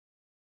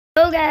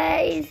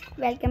guys,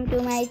 welcome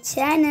to my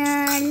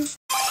channel.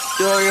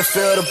 Do you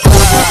feel the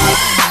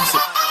vibes?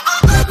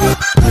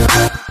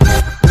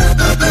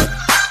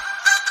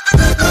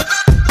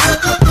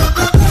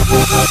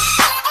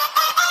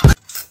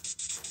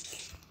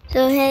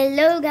 So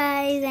hello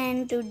guys,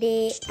 and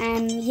today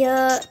I'm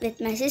here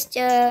with my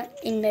sister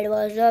in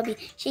bedwars lobby.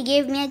 She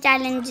gave me a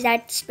challenge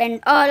that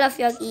spend all of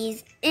your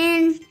keys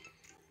in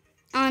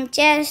on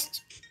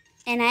chest,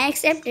 and I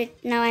accept it.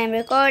 Now I'm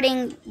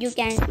recording. You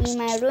can see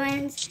my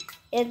ruins.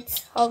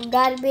 It's hog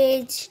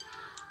garbage.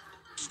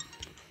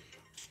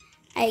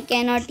 I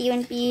cannot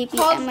even PvP.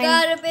 Hog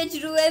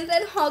garbage ruins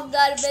and hog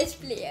garbage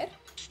player.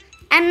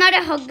 I'm not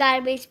a hog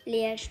garbage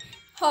player.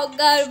 Hog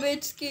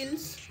garbage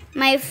skills.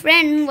 My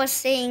friend was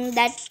saying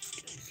that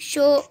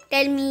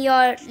tell me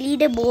your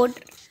leaderboard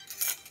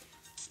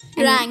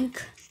Rank.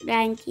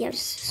 Yes.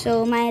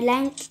 So my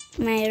rank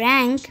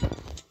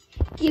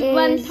Is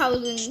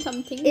 1000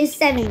 something. is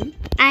 7.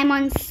 I'm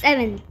on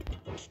 7th.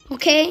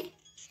 Okay?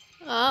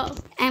 Oh.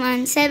 I'm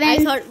on I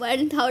 7th. thought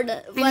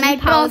 1000. my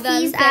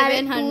trophies are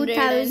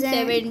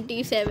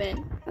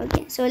 1777.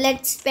 Okay, so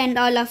let's spend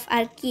all of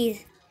our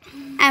keys.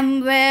 I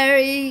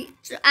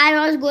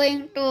was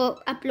going to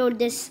upload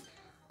this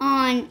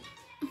on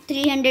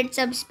 300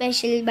 sub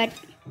special, but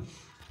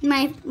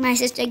my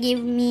sister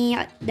gave me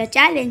the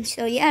challenge,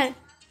 so yeah,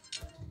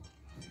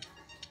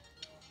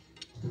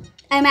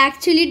 I'm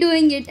actually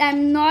doing it.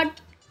 I'm not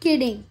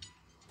kidding.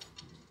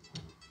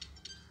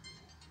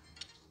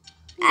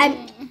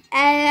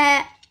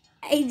 I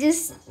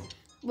just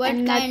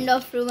What kind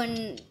of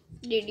ruin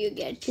did you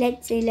get?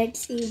 let's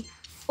see.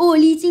 Oh,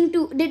 leeching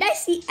 2. Did I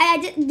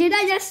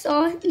just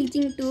saw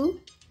leeching 2?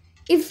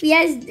 If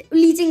yes,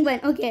 leeching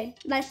 1. Okay,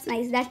 that's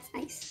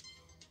nice.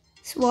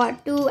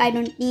 Sword 2, I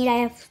don't need. I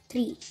have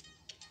 3.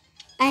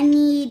 I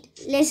need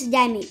less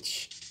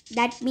damage.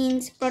 That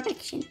means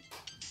protection.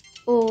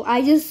 Oh,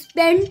 I just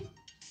spent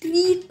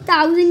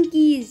 3000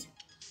 keys.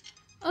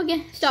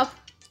 Okay, stop.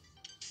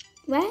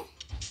 What?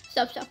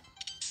 Stop.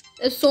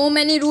 There's so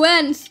many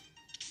ruins.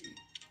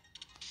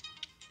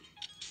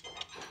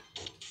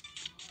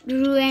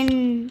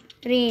 Rain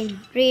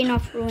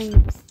of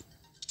ruins.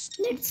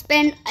 Let's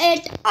spend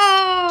it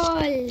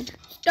all.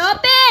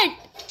 Stop it!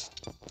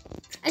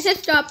 I said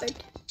stop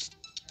it.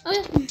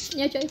 Okay,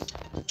 your choice.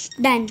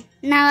 Done.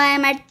 Now I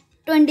am at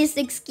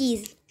 26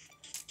 keys.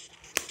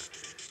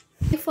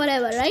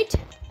 Forever, right?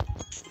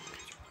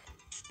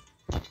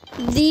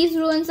 These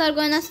ruins are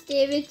gonna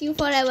stay with you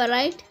forever,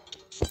 right?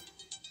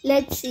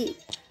 Let's see.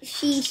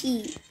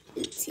 She.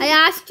 Let's see. I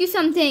asked you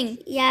something.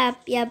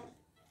 Yep.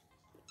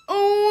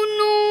 Oh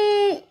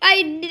no!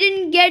 I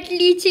didn't get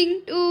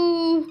leeching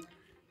 2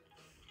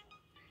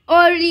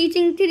 or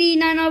leeching 3.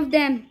 None of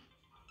them.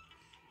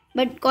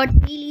 But got 3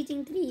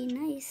 leeching 3.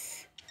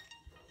 Nice.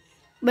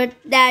 But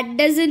that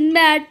doesn't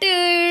matter.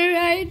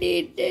 I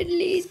needed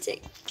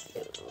leeching.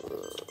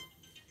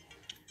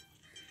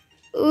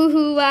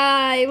 Ooh,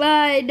 why?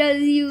 Why?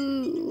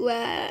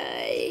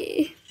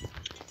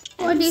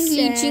 What is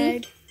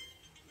leeching?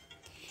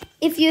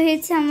 If you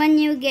hit someone,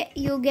 you get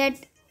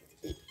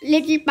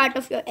little part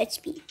of your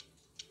HP.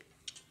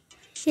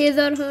 His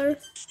or her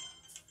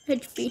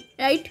HP,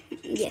 right?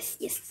 Yes.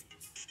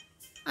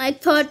 I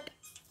thought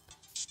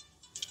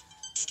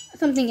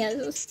something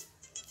else.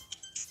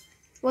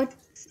 What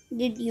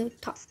did you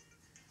thought?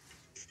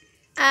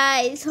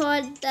 I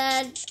thought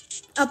that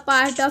a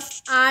part of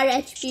our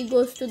HP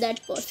goes to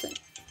that person.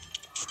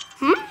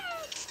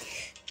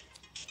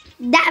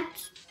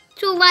 That's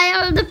so why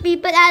all the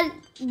people are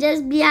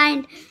just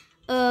behind.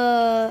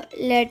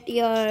 Let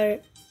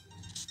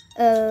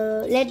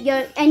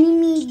your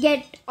enemy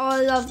get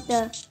all of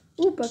the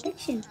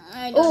protection.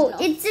 I don't know.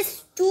 It's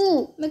just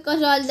 2.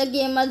 Because all the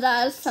gamers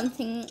are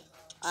something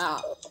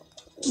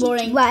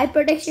boring. Why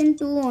protection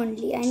 2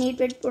 only? I need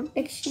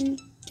protection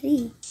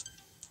 3.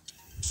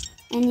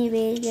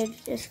 Anyway, let's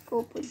just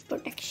go with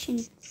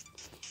protection.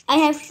 I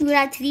have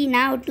Shura 3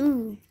 now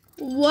too.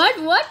 What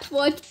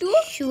too?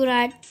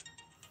 Shura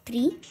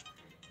 3.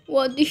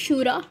 What is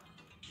Shura?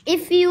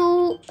 If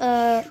you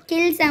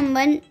kill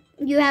someone,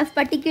 you have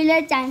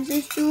particular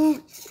chances to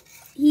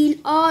heal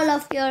all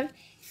of your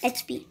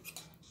HP.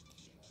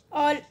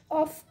 All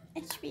of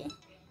HP.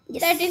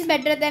 Yes. That is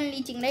better than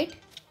leeching, right?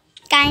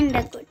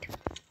 Kinda good.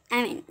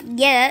 I mean,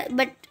 yeah,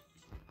 but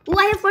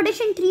I have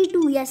protection 3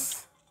 too.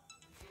 Yes.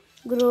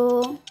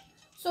 Grow.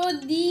 So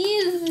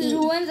these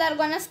ruins are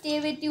gonna stay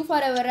with you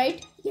forever,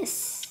 right?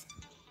 Yes.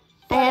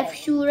 I have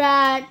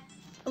Shura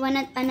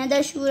another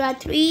Shura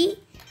 3.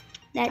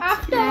 That's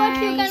Afterwards,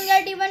 you nice. can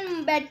get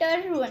even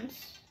better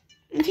ruins.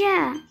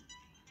 Yeah.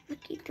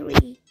 Okay,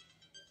 3.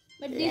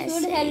 But this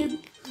would help.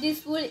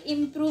 This will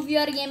improve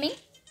your gaming.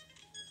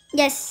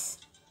 Yes,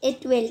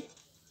 it will.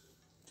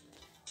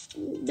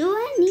 Do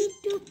I need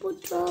to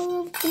put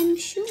all of them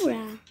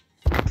Shura?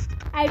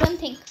 I don't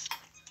think,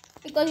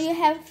 because you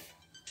have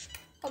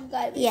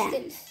garbage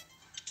skills.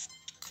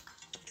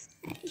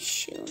 I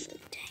should.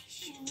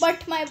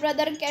 But my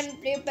brother can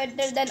play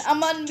better than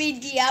Aman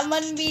BG.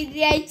 Aman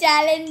BG, I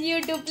challenge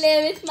you to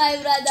play with my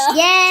brother.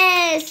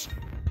 Yes.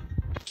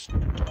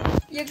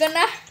 You're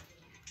gonna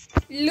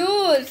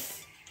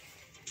lose.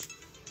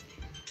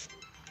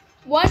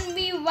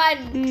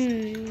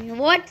 1v1.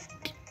 What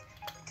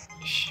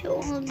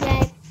should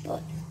I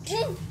put?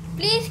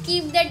 Please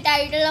keep the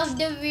title of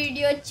the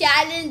video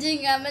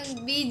challenging Aman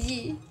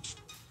BG.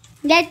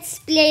 Let's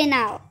play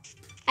now.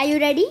 Are you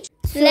ready?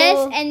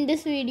 Let's end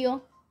this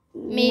video.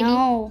 Maybe.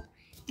 No.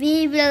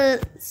 We will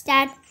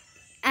start.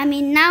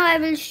 Now I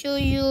will show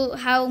you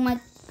how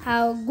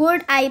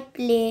good I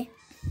play.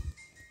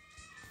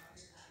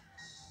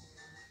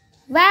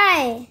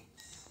 Why?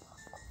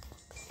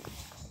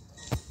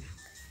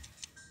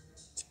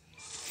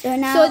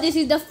 So this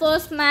is the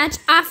first match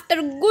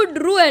after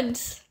good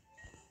ruins.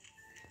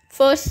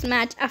 First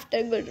match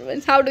after good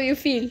ruins. How do you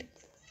feel,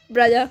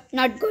 brother?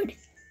 Not good.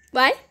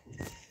 Why?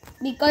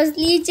 Because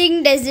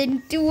leeching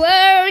doesn't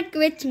work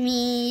with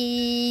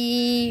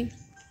me.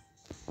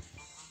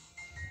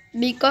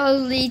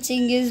 Because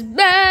leeching is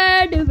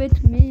bad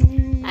with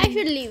me. I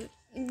should leave.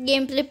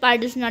 Gameplay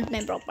part is not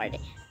my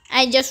property.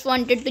 I just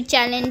wanted to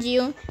challenge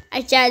you.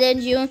 I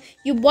challenge you.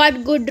 You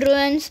bought good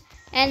ruins.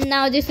 And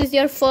now this is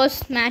your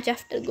first match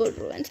after good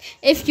ruins.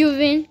 If you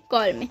win,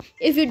 call me.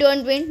 If you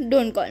don't win,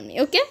 don't call me.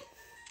 Okay?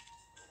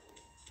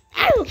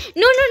 Ow.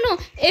 No.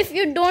 If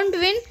you don't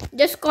win,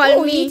 just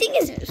call me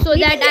so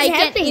that I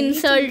can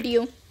insult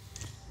you.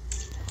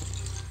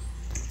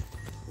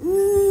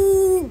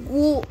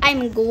 Ooh,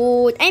 I'm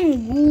good.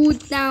 I'm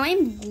good now.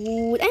 I'm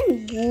good.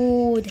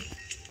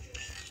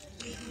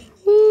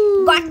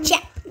 Ooh.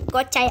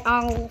 Gotcha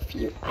all of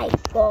you. I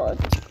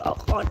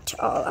got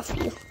all of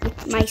you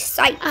with my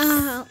sight.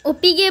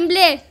 OP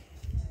gameplay.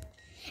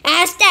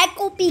 Hashtag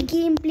OP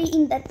gameplay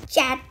in the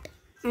chat.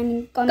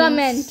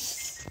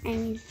 Comments.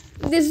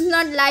 This is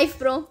not live,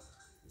 bro.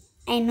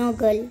 I know,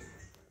 girl.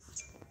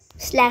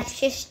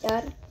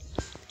 /sister.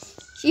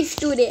 She's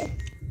today.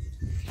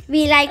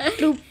 We like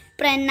to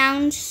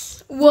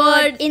pronounce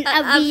Word in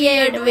a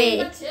weird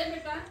way.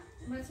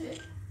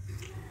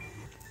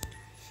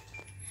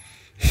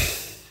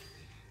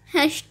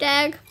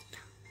 Hashtag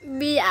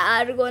we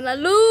are gonna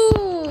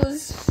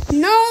lose.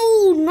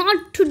 No,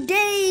 not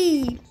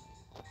today.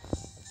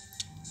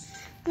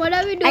 What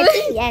are we doing? I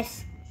think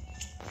yes.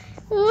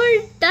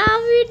 What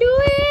are we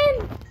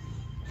doing?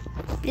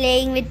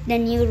 Playing with the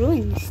new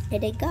runes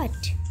that I got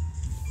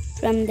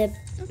from the.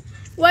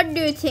 What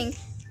do you think?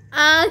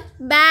 A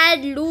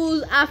bad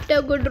lose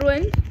after good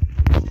ruin?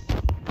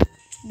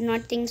 Do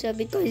not think so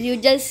because you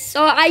just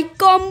saw I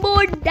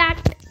comboed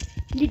that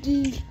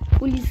little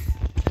police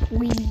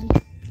wee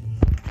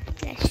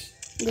flash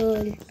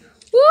girl.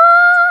 Woo!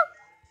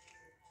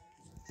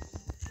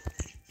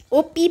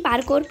 OP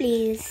parkour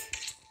please.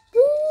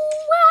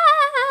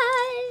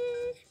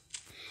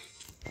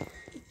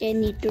 Okay,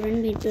 need to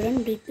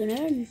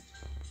run.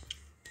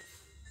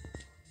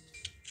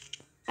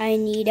 I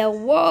need a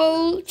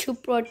wall to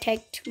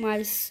protect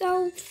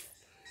myself.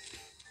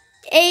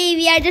 Hey,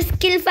 we are just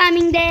kill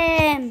farming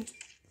them.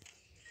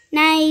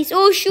 Nice.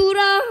 Oh,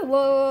 Shura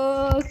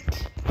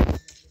worked.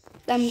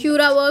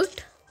 Shura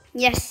worked?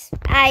 Yes,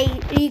 I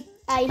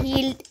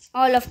healed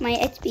all of my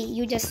HP.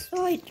 You just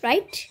saw it,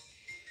 right?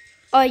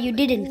 Or you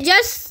didn't?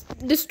 Just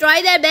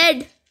destroy their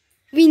bed.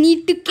 We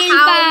need to kill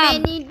How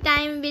them. many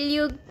times will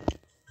you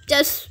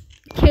just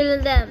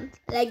kill them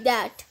like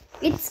that?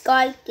 It's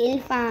called kill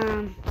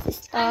farm,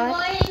 sister. I'm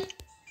going.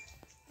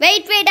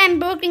 Wait,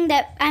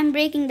 I'm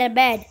breaking the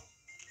bed.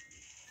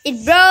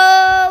 It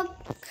broke.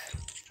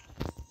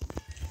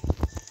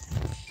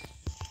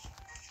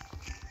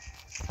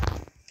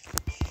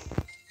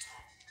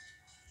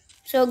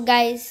 So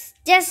guys,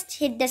 just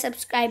hit the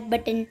subscribe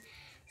button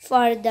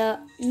for the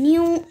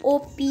new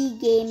OP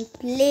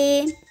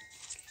gameplay.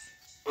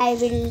 I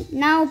will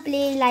now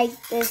play like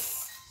this.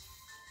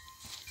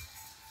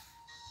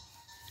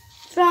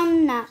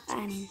 From now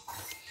on,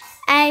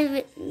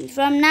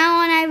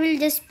 I will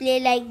just play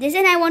like this,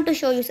 and I want to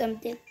show you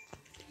something.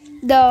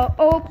 The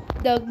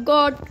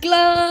God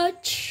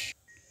clutch.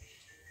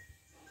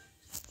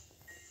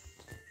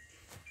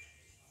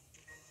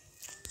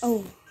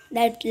 Oh,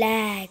 that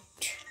lagged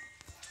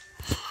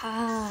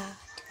hard.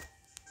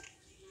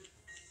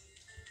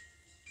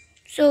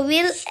 So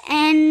we'll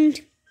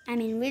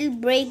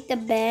break the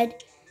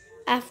bed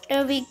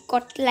after we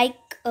got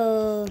like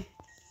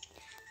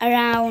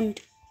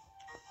around.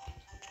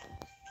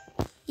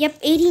 Yep,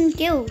 18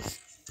 kills.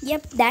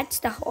 Yep, that's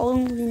the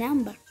only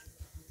number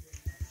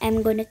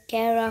I'm gonna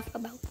care off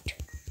about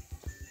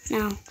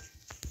now.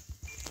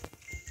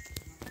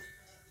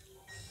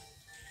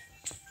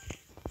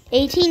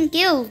 18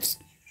 kills.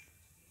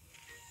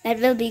 That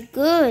will be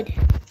good.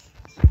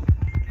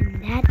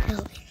 And that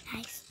will be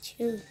nice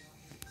too.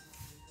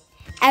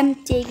 I'm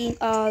taking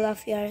all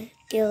of your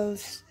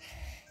kills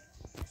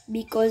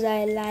because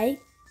I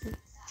like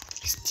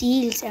to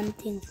steal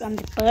something from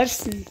the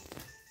person.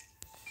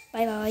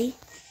 Bye.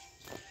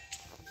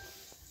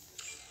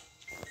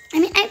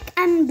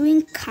 I'm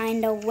doing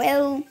kinda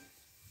well.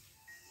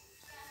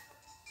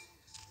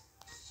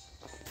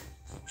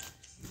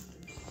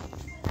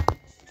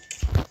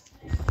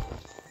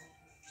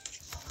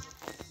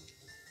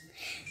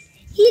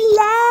 He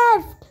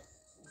left.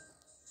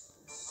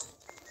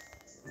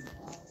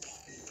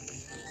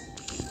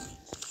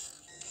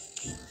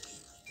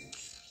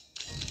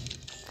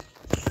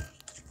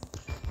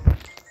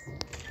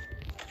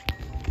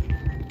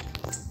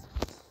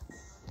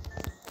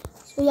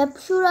 So yep,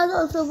 Shura's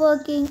also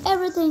working.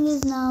 Everything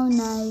is now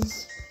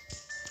nice.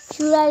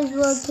 Shura is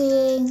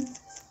working.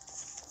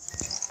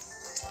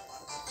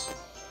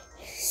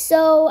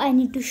 So I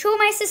need to show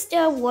my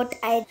sister what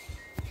I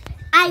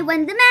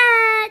won the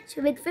match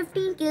with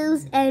 15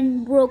 kills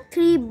and broke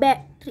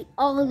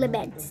all the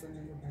beds.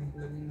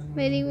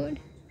 Very good.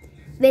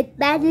 With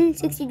battle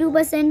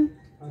 62%,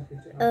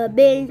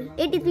 build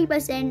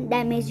 83%,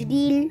 damage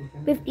deal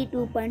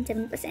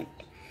 52.7%.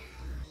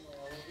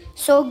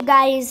 So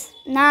guys,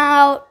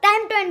 now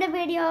time to end the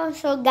video.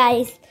 So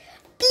guys,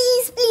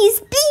 please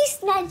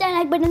smash the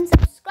like button,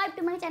 subscribe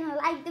to my channel,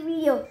 like the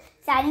video.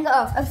 Signing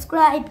off,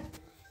 subscribe.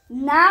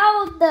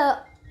 Now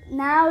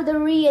the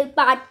real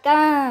part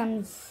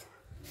comes.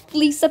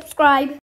 Please subscribe.